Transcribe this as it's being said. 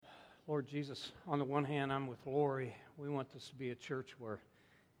Lord Jesus, on the one hand, I'm with Lori. We want this to be a church where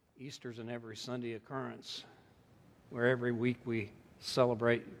Easter's an every Sunday occurrence, where every week we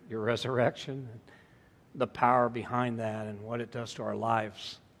celebrate your resurrection, and the power behind that and what it does to our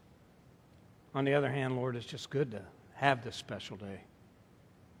lives. On the other hand, Lord, it's just good to have this special day,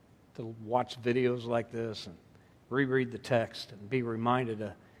 to watch videos like this and reread the text and be reminded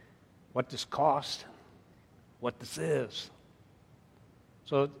of what this cost, what this is.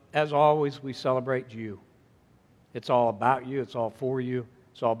 So, as always, we celebrate you. It's all about you. It's all for you.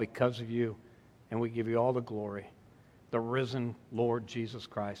 It's all because of you. And we give you all the glory. The risen Lord Jesus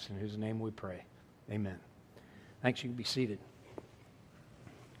Christ, in whose name we pray. Amen. Thanks. You can be seated.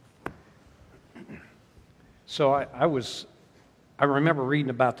 So, I remember reading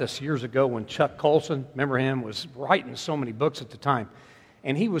about this years ago when Chuck Colson, remember him, was writing so many books at the time.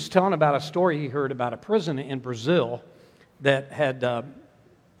 And he was telling about a story he heard about a prison in Brazil that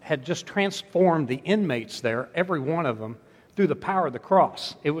had just transformed the inmates there, every one of them, through the power of the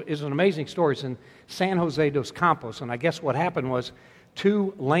cross. It was an amazing story. It's in San Jose dos Campos, and I guess what happened was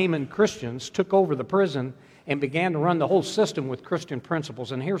two layman Christians took over the prison and began to run the whole system with Christian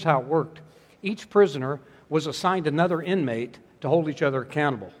principles. And here's how it worked. Each prisoner was assigned another inmate to hold each other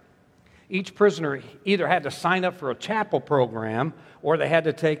accountable. Each prisoner either had to sign up for a chapel program or they had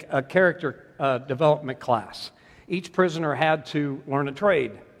to take a character development class. Each prisoner had to learn a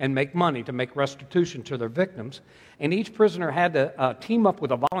trade and make money to make restitution to their victims. And each prisoner had to team up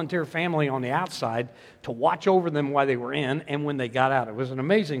with a volunteer family on the outside to watch over them while they were in and when they got out. It was an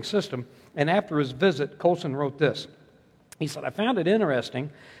amazing system. And after his visit, Colson wrote this. He said, I found it interesting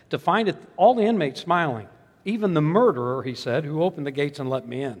to find all the inmates smiling. Even the murderer, he said, who opened the gates and let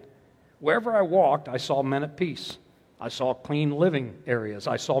me in. Wherever I walked, I saw men at peace. I saw clean living areas.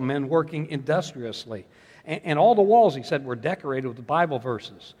 I saw men working industriously. And all the walls, he said, were decorated with Bible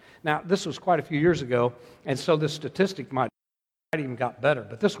verses. Now, this was quite a few years ago, and so this statistic might even got better,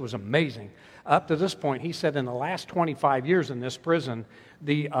 but this was amazing. Up to this point, he said in the last 25 years in this prison,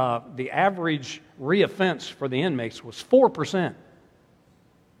 the average reoffense for the inmates was 4%.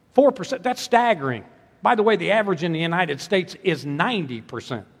 4%, that's staggering. By the way, the average in the United States is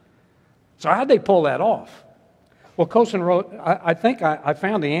 90%. So how'd they pull that off? Well, Colson wrote, I think I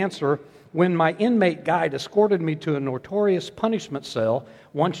found the answer when my inmate guide escorted me to a notorious punishment cell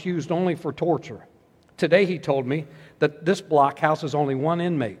once used only for torture. Today, he told me that this block houses only one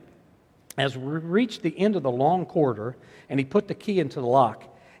inmate. As we reached the end of the long corridor and he put the key into the lock,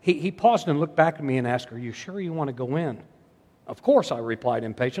 he paused and looked back at me and asked, are you sure you want to go in? Of course, I replied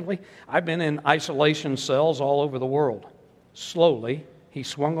impatiently. I've been in isolation cells all over the world. Slowly, he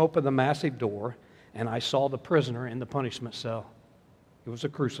swung open the massive door and I saw the prisoner in the punishment cell. It was a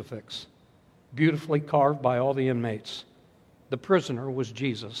crucifix, beautifully carved by all the inmates. The prisoner was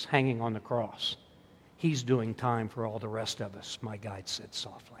Jesus hanging on the cross. He's doing time for all the rest of us, my guide said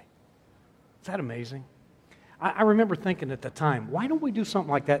softly. Is that amazing? I remember thinking at the time, why don't we do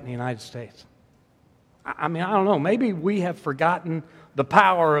something like that in the United States? I mean, I don't know. Maybe we have forgotten the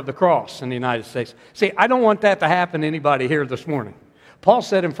power of the cross in the United States. See, I don't want that to happen to anybody here this morning. Paul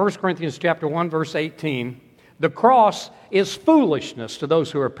said in 1 Corinthians chapter 1, verse 18, the cross is foolishness to those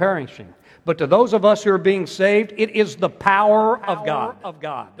who are perishing. But to those of us who are being saved, it is the power of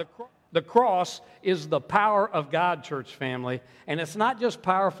God. The cross is the power of God, church family. And it's not just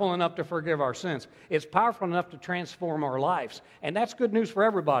powerful enough to forgive our sins. It's powerful enough to transform our lives. And that's good news for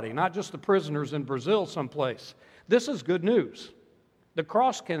everybody, not just the prisoners in Brazil someplace. This is good news. The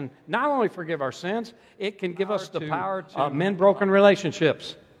cross can not only forgive our sins, it can give us the power to mend broken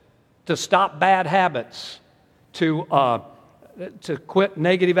relationships, to stop bad habits, to quit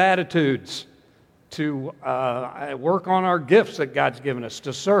negative attitudes, to work on our gifts that God's given us,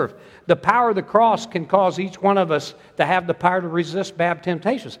 to serve. The power of the cross can cause each one of us to have the power to resist bad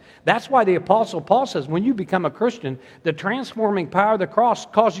temptations. That's why the Apostle Paul says when you become a Christian, the transforming power of the cross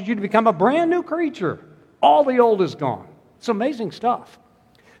causes you to become a brand new creature. All the old is gone. It's amazing stuff.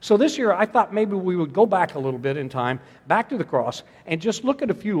 So this year, I thought maybe we would go back a little bit in time, back to the cross, and just look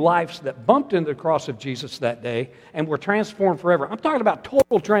at a few lives that bumped into the cross of Jesus that day and were transformed forever. I'm talking about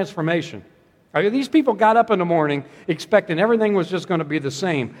total transformation. These people got up in the morning expecting everything was just going to be the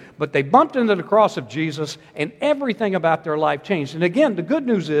same, but they bumped into the cross of Jesus and everything about their life changed. And again, the good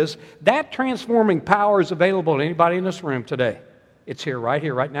news is that transforming power is available to anybody in this room today. It's here,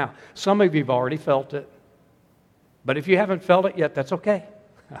 right now. Some of you have already felt it, but if you haven't felt it yet, that's okay.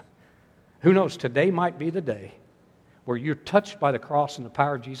 Who knows, today might be the day where you're touched by the cross and the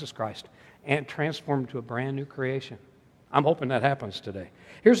power of Jesus Christ and transformed to a brand new creation. I'm hoping that happens today.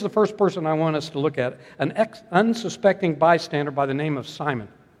 Here's the first person I want us to look at, an unsuspecting bystander by the name of Simon.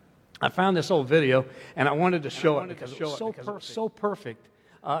 I found this old video, and I wanted to show it because it was so perfect,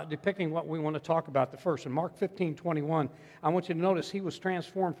 depicting what we want to talk about the first. In Mark 15:21, I want you to notice he was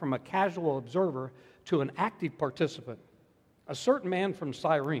transformed from a casual observer to an active participant. A certain man from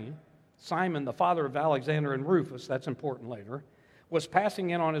Cyrene, Simon, the father of Alexander and Rufus, that's important later, was passing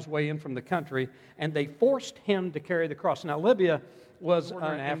in on his way in from the country, and they forced him to carry the cross. Now, Libya was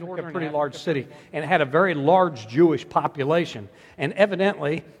a pretty large city, and it had a very large Jewish population. And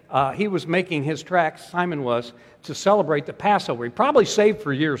evidently, he was making his tracks, Simon was, to celebrate the Passover. He probably saved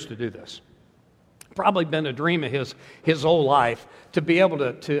for years to do this. Probably been a dream of his whole life to be able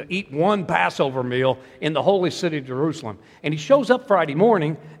to eat one Passover meal in the holy city of Jerusalem. And he shows up Friday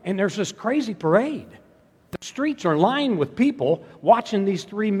morning, and there's this crazy parade. The streets are lined with people watching these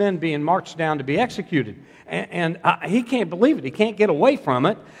three men being marched down to be executed. And he can't believe it. He can't get away from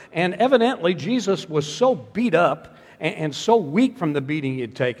it. And evidently, Jesus was so beat up and so weak from the beating he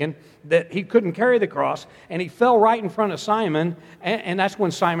had taken that he couldn't carry the cross. And he fell right in front of Simon. And that's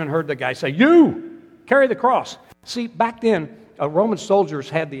when Simon heard the guy say, "You, carry the cross." See, back then, Roman soldiers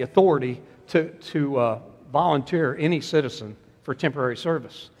had the authority to volunteer any citizen for temporary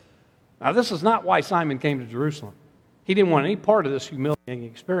service. Now, this is not why Simon came to Jerusalem. He didn't want any part of this humiliating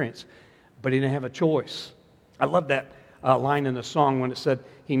experience, but he didn't have a choice. I love that line in the song when it said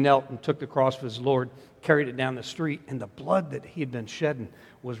he knelt and took the cross of his Lord, carried it down the street, and the blood that he had been shedding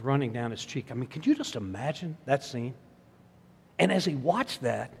was running down his cheek. I mean, could you just imagine that scene? And as he watched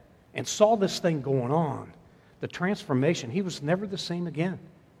that and saw this thing going on, the transformation, he was never the same again.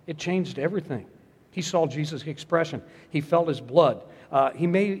 It changed everything. He saw Jesus' expression. He felt his blood. He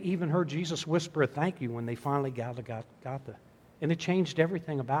may even heard Jesus whisper a thank you when they finally got there. And it changed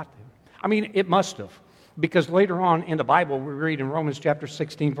everything about them. I mean, it must have. Because later on in the Bible, we read in Romans chapter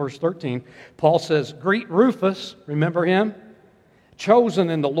 16, verse 13, Paul says, "Greet Rufus," remember him? "Chosen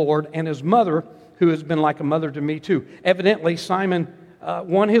in the Lord, and his mother, who has been like a mother to me too." Evidently, Simon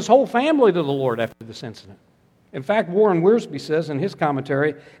won his whole family to the Lord after this incident. In fact, Warren Wiersbe says in his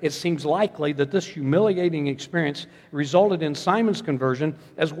commentary, it seems likely that this humiliating experience resulted in Simon's conversion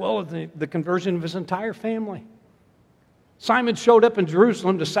as well as the conversion of his entire family. Simon showed up in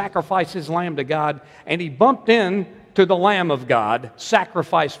Jerusalem to sacrifice his lamb to God, and he bumped into the Lamb of God,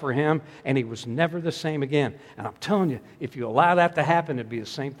 sacrificed for him, and he was never the same again. And I'm telling you, if you allow that to happen, it'd be the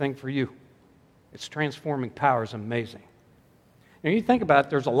same thing for you. Its transforming power is amazing. Now, you think about it,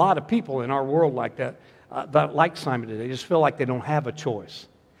 there's a lot of people in our world like that, like Simon today. They just feel like they don't have a choice.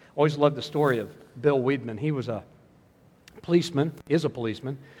 Always loved the story of Bill Weidman. He was a policeman,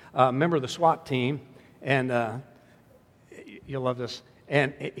 member of the SWAT team, and you'll love this.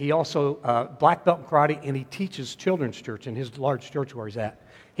 And he also, black belt in karate, and he teaches children's church in his large church where he's at.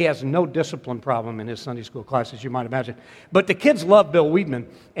 He has no discipline problem in his Sunday school classes, you might imagine. But the kids love Bill Weidman,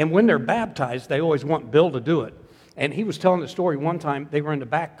 and when they're baptized, they always want Bill to do it. And he was telling the story one time, they were in the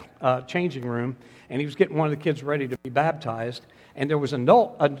back changing room, and he was getting one of the kids ready to be baptized, and there was an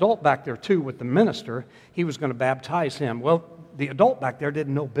adult back there too with the minister. He was going to baptize him. Well, the adult back there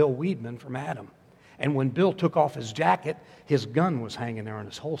didn't know Bill Weidman from Adam. And when Bill took off his jacket, his gun was hanging there in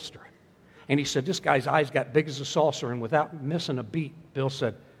his holster. And he said, this guy's eyes got big as a saucer, and without missing a beat, Bill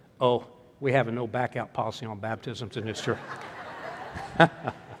said, "Oh, we have a no back-out policy on baptisms in this church."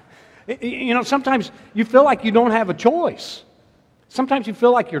 You know, sometimes you feel like you don't have a choice. Sometimes you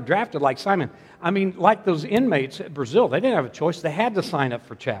feel like you're drafted like Simon. I mean, like those inmates at Brazil, they didn't have a choice. They had to sign up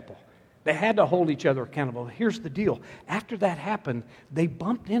for chapel. They had to hold each other accountable. Here's the deal. After that happened, they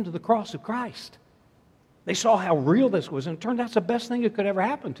bumped into the cross of Christ. They saw how real this was, and it turned out it's the best thing that could ever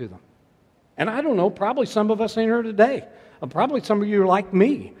happen to them. And I don't know, probably some of us in here today, probably some of you are like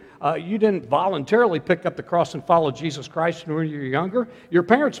me. You didn't voluntarily pick up the cross and follow Jesus Christ when you were younger. Your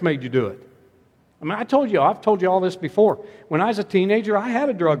parents made you do it. I mean, I've told you all this before. When I was a teenager, I had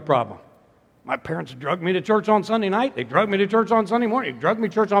a drug problem. My parents drugged me to church on Sunday night. They drugged me to church on Sunday morning. They drugged me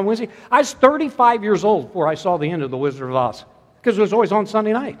to church on Wednesday. I was 35 years old before I saw the end of The Wizard of Oz, because it was always on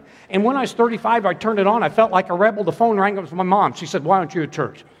Sunday night. And when I was 35, I turned it on. I felt like a rebel. The phone rang up to my mom. She said, "Why aren't you at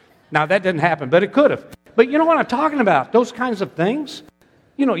church?" Now, that didn't happen, but it could have. But you know what I'm talking about? Those kinds of things.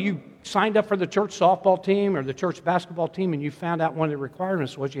 You know, you signed up for the church softball team or the church basketball team, and you found out one of the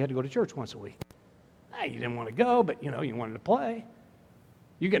requirements was you had to go to church once a week. You didn't want to go, but, you know, you wanted to play.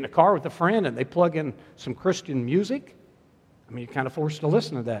 You get in a car with a friend, and they plug in some Christian music. I mean, you're kind of forced to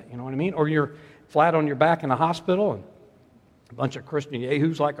listen to that, you know what I mean? Or you're flat on your back in the hospital, and a bunch of Christian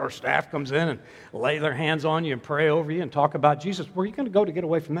yahoos like our staff comes in and lay their hands on you and pray over you and talk about Jesus. Where are you going to go to get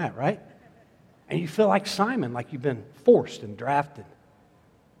away from that, right? And you feel like Simon, like you've been forced and drafted.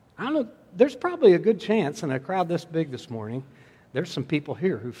 I don't know, there's probably a good chance in a crowd this big this morning There's some people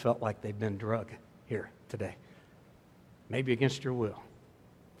here who felt like they've been drugged here today. Maybe against your will.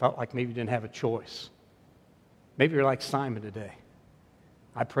 Felt like maybe you didn't have a choice. Maybe you're like Simon today.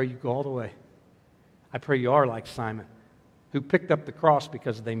 I pray you go all the way. I pray you are like Simon, who picked up the cross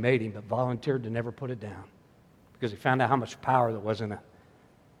because they made him, but volunteered to never put it down because he found out how much power there was in it,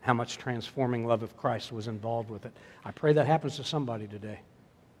 how much transforming love of Christ was involved with it. I pray that happens to somebody today.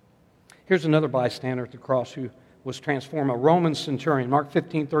 Here's another bystander at the cross who was transformed, a Roman centurion, Mark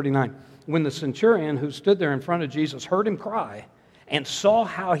 15:39. When the centurion who stood there in front of Jesus heard him cry and saw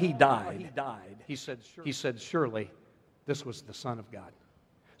how he died, he said, surely this was the Son of God.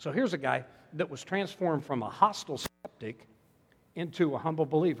 So here's a guy that was transformed from a hostile skeptic into a humble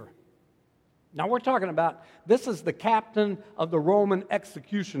believer. Now we're talking about, this is the captain of the Roman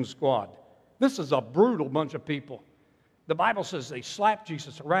execution squad. This is a brutal bunch of people. The Bible says they slapped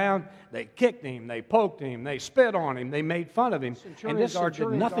Jesus around, they kicked him, they poked him, they spit on him, they made fun of him. And this guard did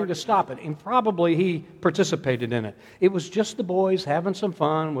nothing to stop it. And probably he participated in it. It was just the boys having some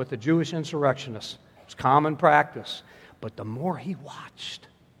fun with the Jewish insurrectionists. It's common practice. But the more he watched,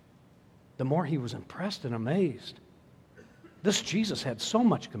 the more he was impressed and amazed. This Jesus had so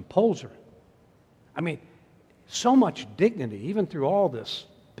much composure. I mean, so much dignity, even through all this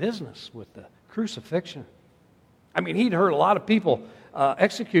business with the crucifixion. I mean, he'd heard a lot of people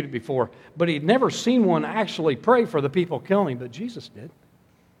executed before, but he'd never seen one actually pray for the people killing him, but Jesus did.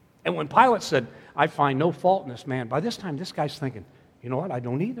 And when Pilate said, I find no fault in this man, by this time this guy's thinking, you know what, I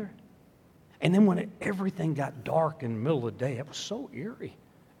don't either. And then when everything got dark in the middle of the day, it was so eerie.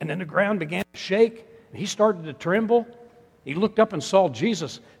 And then the ground began to shake, and he started to tremble. He looked up and saw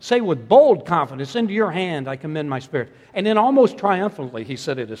Jesus say with bold confidence, into your hand I commend my spirit. And then almost triumphantly he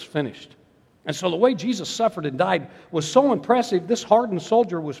said, it is finished. And so the way Jesus suffered and died was so impressive, this hardened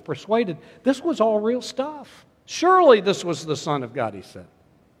soldier was persuaded this was all real stuff. Surely this was the Son of God, he said.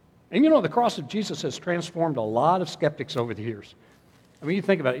 And you know, the cross of Jesus has transformed a lot of skeptics over the years. I mean, you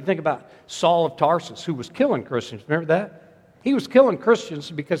think about it. You think about Saul of Tarsus, who was killing Christians. Remember that? He was killing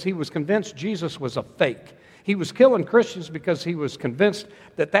Christians because he was convinced Jesus was a fake. He was killing Christians because he was convinced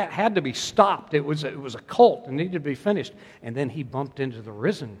that had to be stopped. It was a cult and needed to be finished. And then he bumped into the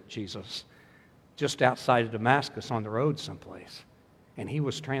risen Jesus just outside of Damascus on the road someplace. And he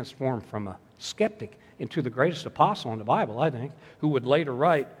was transformed from a skeptic into the greatest apostle in the Bible, I think, who would later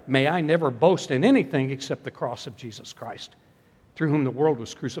write, may I never boast in anything except the cross of Jesus Christ, through whom the world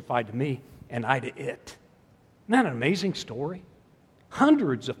was crucified to me and I to it. Isn't that an amazing story?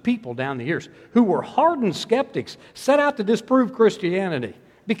 Hundreds of people down the years who were hardened skeptics, set out to disprove Christianity,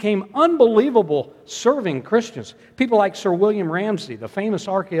 became unbelievable serving Christians. People like Sir William Ramsay, the famous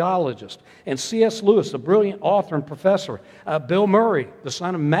archaeologist, and C.S. Lewis, a brilliant author and professor. Bill Murray, the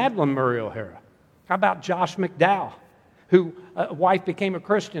son of Madeleine Murray O'Hara. How about Josh McDowell, whose wife became a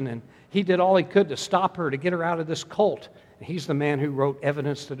Christian, and he did all he could to stop her, to get her out of this cult. And he's the man who wrote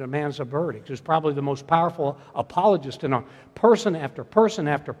Evidence That Demands a Verdict. He's probably the most powerful apologist in our person after person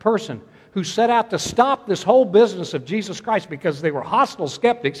after person who set out to stop this whole business of Jesus Christ because they were hostile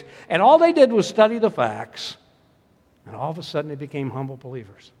skeptics, and all they did was study the facts, and all of a sudden they became humble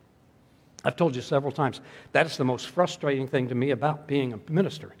believers. I've told you several times, that's the most frustrating thing to me about being a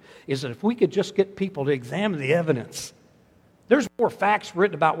minister, is that if we could just get people to examine the evidence. There's more facts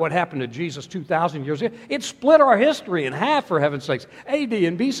written about what happened to Jesus 2,000 years ago. It split our history in half, for heaven's sakes, AD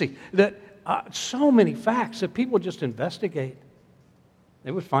and BC, that so many facts that people just investigate.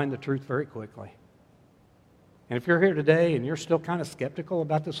 They would find the truth very quickly. And if you're here today and you're still kind of skeptical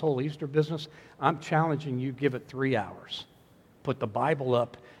about this whole Easter business, I'm challenging you, give it 3 hours. Put the Bible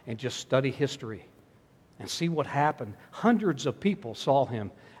up and just study history and see what happened. Hundreds of people saw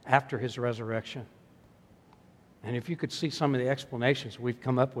him after his resurrection. And if you could see some of the explanations we've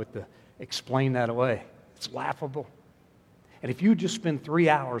come up with to explain that away, it's laughable. And if you just spend 3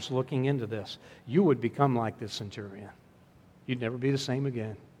 hours looking into this, you would become like this centurion. You'd never be the same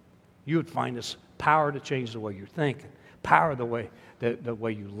again. You would find this power to change the way you're thinking, power the way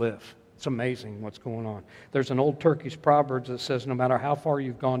you live. It's amazing what's going on. There's an old Turkish proverb that says no matter how far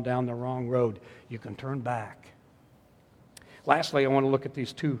you've gone down the wrong road, you can turn back. Lastly, I want to look at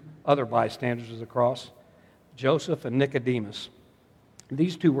these two other bystanders of the cross, Joseph and Nicodemus.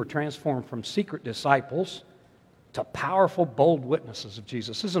 These two were transformed from secret disciples to powerful, bold witnesses of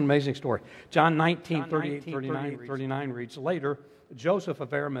Jesus. This is an amazing story. John 19, 39 reads, later, Joseph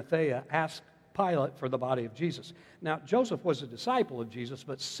of Arimathea asked Pilate for the body of Jesus. Now, Joseph was a disciple of Jesus,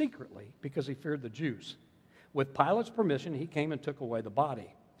 but secretly, because he feared the Jews. With Pilate's permission, he came and took away the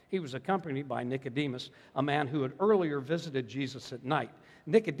body. He was accompanied by Nicodemus, a man who had earlier visited Jesus at night.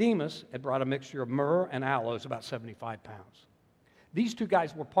 Nicodemus had brought a mixture of myrrh and aloes, about 75 pounds. These two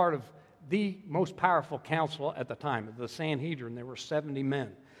guys were part of the most powerful council at the time, the Sanhedrin. There were 70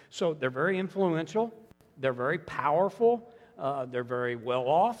 men. So they're very influential, they're very powerful, they're very well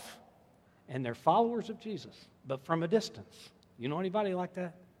off, and they're followers of Jesus, but from a distance. You know anybody like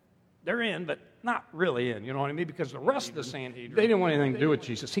that? They're in, but not really in, you know what I mean? Because the rest of the Sanhedrin, they didn't want anything to do with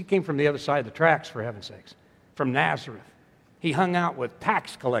Jesus. He came from the other side of the tracks, for heaven's sakes, from Nazareth. He hung out with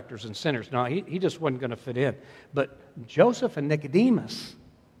tax collectors and sinners. No, he just wasn't going to fit in. But Joseph and Nicodemus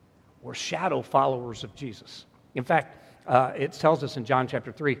were shadow followers of Jesus. In fact, it tells us in John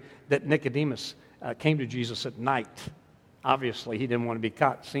chapter 3 that Nicodemus came to Jesus at night. Obviously, he didn't want to be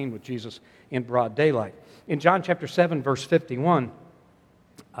seen with Jesus in broad daylight. In John chapter 7, verse 51,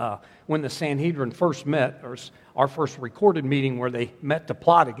 when the Sanhedrin first met, or our first recorded meeting where they met to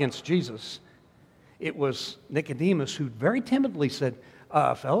plot against Jesus, it was Nicodemus who very timidly said,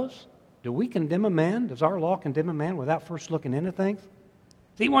 fellas, do we condemn a man? Does our law condemn a man without first looking into things?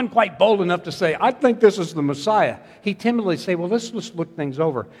 He wasn't quite bold enough to say, I think this is the Messiah. He timidly said, well, let's just look things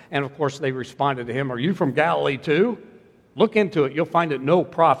over. And of course, they responded to him, are you from Galilee too? Look into it. You'll find that no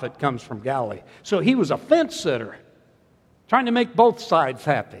prophet comes from Galilee. So he was a fence sitter, trying to make both sides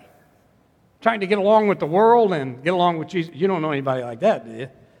happy, trying to get along with the world and get along with Jesus. You don't know anybody like that, do you?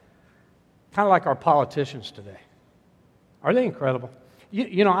 Kind of like our politicians today. Are they incredible?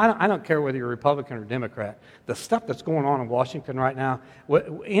 You know, I don't care whether you're Republican or Democrat. The stuff that's going on in Washington right now,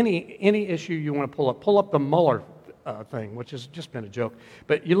 any issue you want to pull up the Mueller thing, which has just been a joke.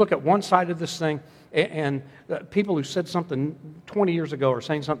 But you look at one side of this thing, and people who said something 20 years ago are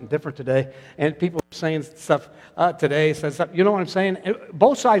saying something different today, and people saying stuff today, says stuff, you know what I'm saying?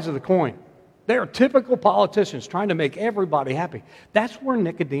 Both sides of the coin. They are typical politicians trying to make everybody happy. That's where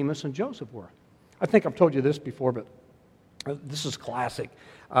Nicodemus and Joseph were. I think I've told you this before, but this is classic.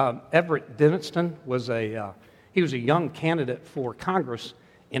 Everett Dennison was a young candidate for Congress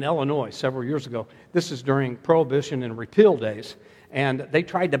in Illinois several years ago. This is during Prohibition and repeal days. And they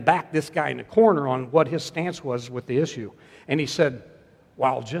tried to back this guy in the corner on what his stance was with the issue. And he said,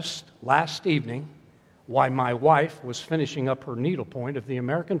 well, just last evening, while my wife was finishing up her needlepoint of the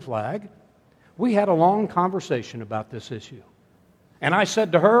American flag, we had a long conversation about this issue. And I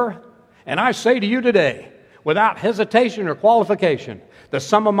said to her, and I say to you today, without hesitation or qualification, that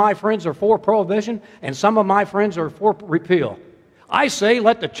some of my friends are for prohibition and some of my friends are for repeal. I say,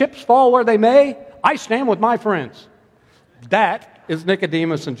 let the chips fall where they may. I stand with my friends. That is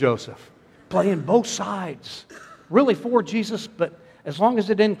Nicodemus and Joseph, playing both sides. Really for Jesus, but as long as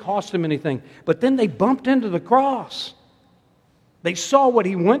it didn't cost him anything. But then they bumped into the cross. They saw what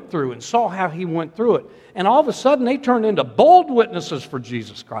he went through and saw how he went through it. And all of a sudden, they turned into bold witnesses for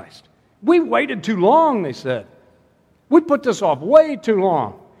Jesus Christ. We waited too long, they said. We put this off way too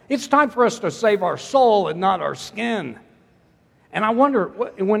long. It's time for us to save our soul and not our skin. And I wonder,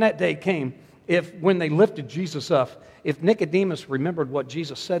 when that day came, when they lifted Jesus up, if Nicodemus remembered what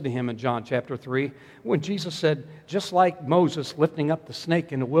Jesus said to him in John chapter 3, when Jesus said, just like Moses lifting up the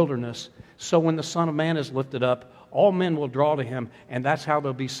snake in the wilderness, so when the Son of Man is lifted up, all men will draw to him, and that's how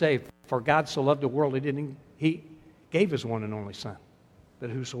they'll be saved. For God so loved the world, he gave his one and only Son, that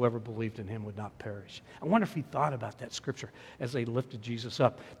whosoever believed in him would not perish. I wonder if he thought about that scripture as they lifted Jesus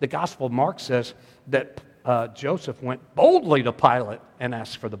up. The Gospel of Mark says that Joseph went boldly to Pilate and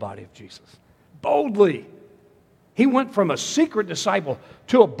asked for the body of Jesus. Boldly. He went from a secret disciple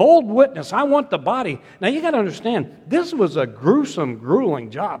to a bold witness. I want the body. Now you got to understand, this was a gruesome, grueling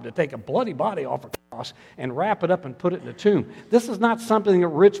job to take a bloody body off a cross and wrap it up and put it in a tomb. This is not something that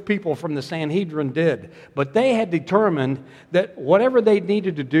rich people from the Sanhedrin did. But they had determined that whatever they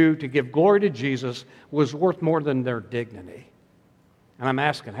needed to do to give glory to Jesus was worth more than their dignity. And I'm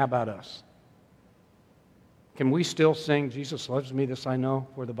asking, how about us? Can we still sing, Jesus loves me, this I know,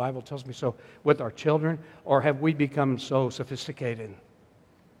 where the Bible tells me so, with our children? Or have we become so sophisticated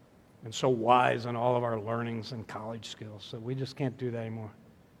and so wise in all of our learnings and college skills that we just can't do that anymore?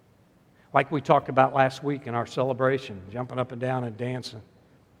 Like we talked about last week in our celebration, jumping up and down and dancing.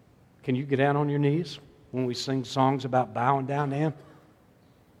 Can you get down on your knees when we sing songs about bowing down to Him?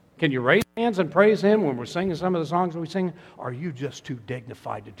 Can you raise hands and praise Him when we're singing some of the songs we sing? Or are you just too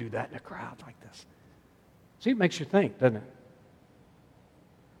dignified to do that in a crowd like this? See, it makes you think, doesn't it?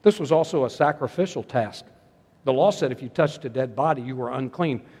 This was also a sacrificial task. The law said if you touched a dead body, you were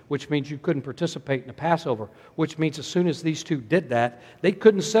unclean, which means you couldn't participate in the Passover, which means as soon as these two did that, they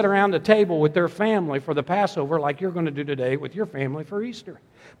couldn't sit around the table with their family for the Passover like you're going to do today with your family for Easter.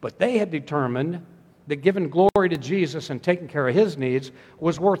 But they had determined that giving glory to Jesus and taking care of His needs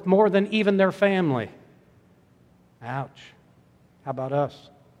was worth more than even their family. Ouch. How about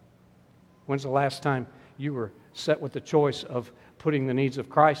us? When's the last time you were set with the choice of putting the needs of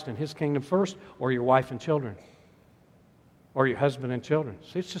Christ and His kingdom first, or your wife and children, or your husband and children.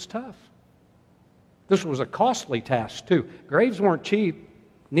 See, it's just tough. This was a costly task, too. Graves weren't cheap,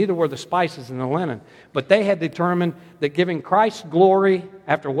 neither were the spices and the linen. But they had determined that giving Christ glory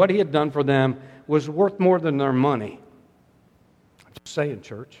after what He had done for them was worth more than their money. I'm just saying,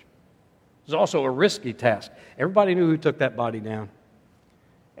 church. It was also a risky task. Everybody knew who took that body down.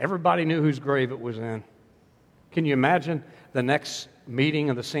 Everybody knew whose grave it was in. Can you imagine the next meeting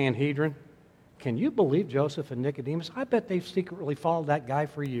of the Sanhedrin? Can you believe Joseph and Nicodemus? I bet they've secretly followed that guy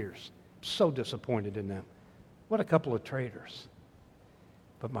for years. So disappointed in them. What a couple of traitors.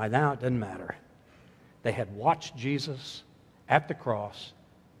 But by now it doesn't matter. They had watched Jesus at the cross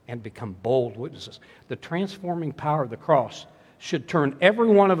and become bold witnesses. The transforming power of the cross should turn every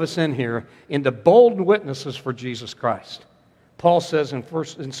one of us in here into bold witnesses for Jesus Christ. Paul says in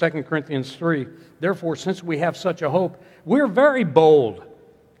 2 Corinthians 3, therefore, since we have such a hope, we're very bold.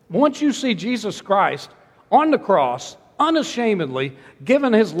 Once you see Jesus Christ on the cross, unashamedly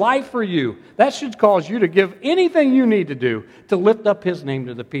given His life for you, that should cause you to give anything you need to do to lift up His name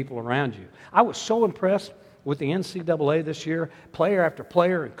to the people around you. I was so impressed with the NCAA this year, player after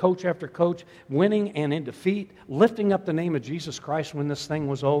player and coach after coach, winning and in defeat, lifting up the name of Jesus Christ when this thing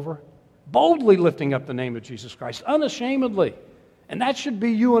was over, boldly lifting up the name of Jesus Christ, unashamedly. And that should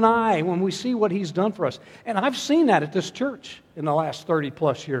be you and I when we see what He's done for us. And I've seen that at this church in the last 30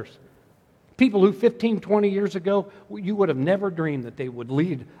 plus years. People who 15, 20 years ago, you would have never dreamed that they would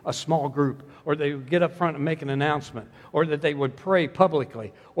lead a small group, or they would get up front and make an announcement, or that they would pray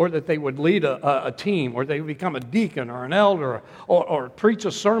publicly, or that they would lead a team, or they would become a deacon or an elder, or preach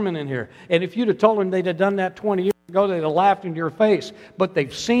a sermon in here. And if you'd have told them they'd have done that 20 years ago, they'd have laughed into your face. But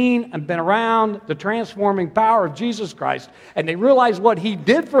they've seen and been around the transforming power of Jesus Christ, and they realize what He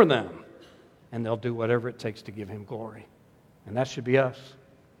did for them, and they'll do whatever it takes to give Him glory. And that should be us.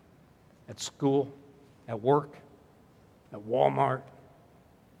 At school, at work, at Walmart.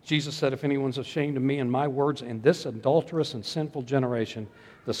 Jesus said, if anyone's ashamed of me and my words in this adulterous and sinful generation,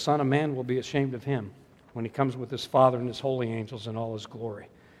 the Son of Man will be ashamed of him when He comes with His Father and His holy angels in all His glory.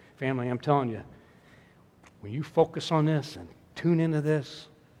 Family, I'm telling you, when you focus on this and tune into this,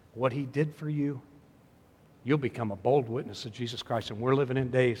 what He did for you, you'll become a bold witness of Jesus Christ. And we're living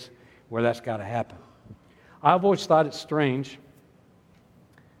in days where that's got to happen. I've always thought it strange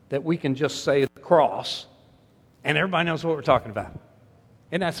that we can just say the cross and everybody knows what we're talking about.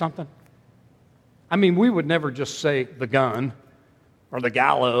 Isn't that something? I mean, we would never just say the gun or the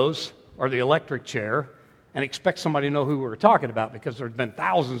gallows or the electric chair and expect somebody to know who we were talking about, because there's been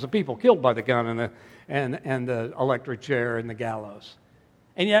thousands of people killed by the gun and the electric chair and the gallows.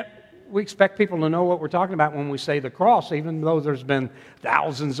 And yet we expect people to know what we're talking about when we say the cross, even though there's been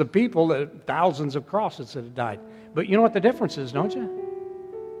thousands of people, thousands of crosses that have died. But you know what the difference is, don't you?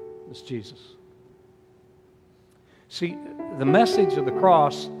 It's Jesus. See, the message of the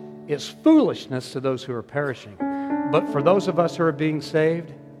cross is foolishness to those who are perishing. But for those of us who are being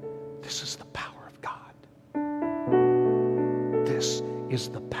saved, this is the power of God. This is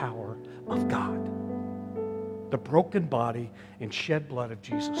the power of God. The broken body and shed blood of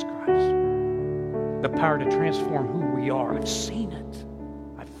Jesus Christ. The power to transform who we are. I've seen it.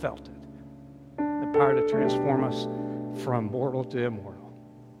 I've felt it. The power to transform us from mortal to immortal.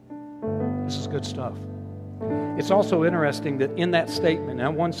 This is good stuff. It's also interesting that in that statement,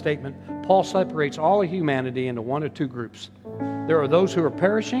 in one statement, Paul separates all of humanity into one or two groups. There are those who are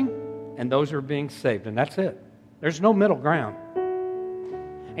perishing and those who are being saved, and that's it. There's no middle ground.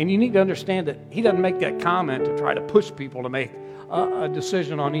 And you need to understand that he doesn't make that comment to try to push people to make a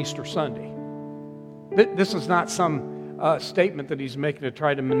decision on Easter Sunday. This is not some statement that he's making to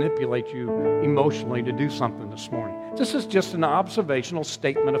try to manipulate you emotionally to do something this morning. This is just an observational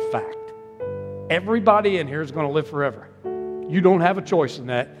statement of fact. Everybody in here is going to live forever. You don't have a choice in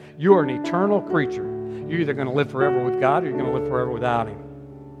that. You are an eternal creature. You're either going to live forever with God or you're going to live forever without Him.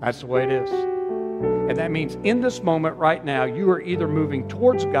 That's the way it is. And that means in this moment right now, you are either moving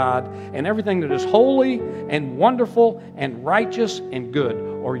towards God and everything that is holy and wonderful and righteous and good,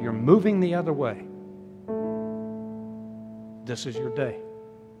 or you're moving the other way. This is your day.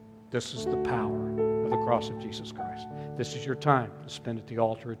 This is the power of the cross of Jesus Christ. This is your time to spend at the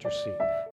altar at your seat.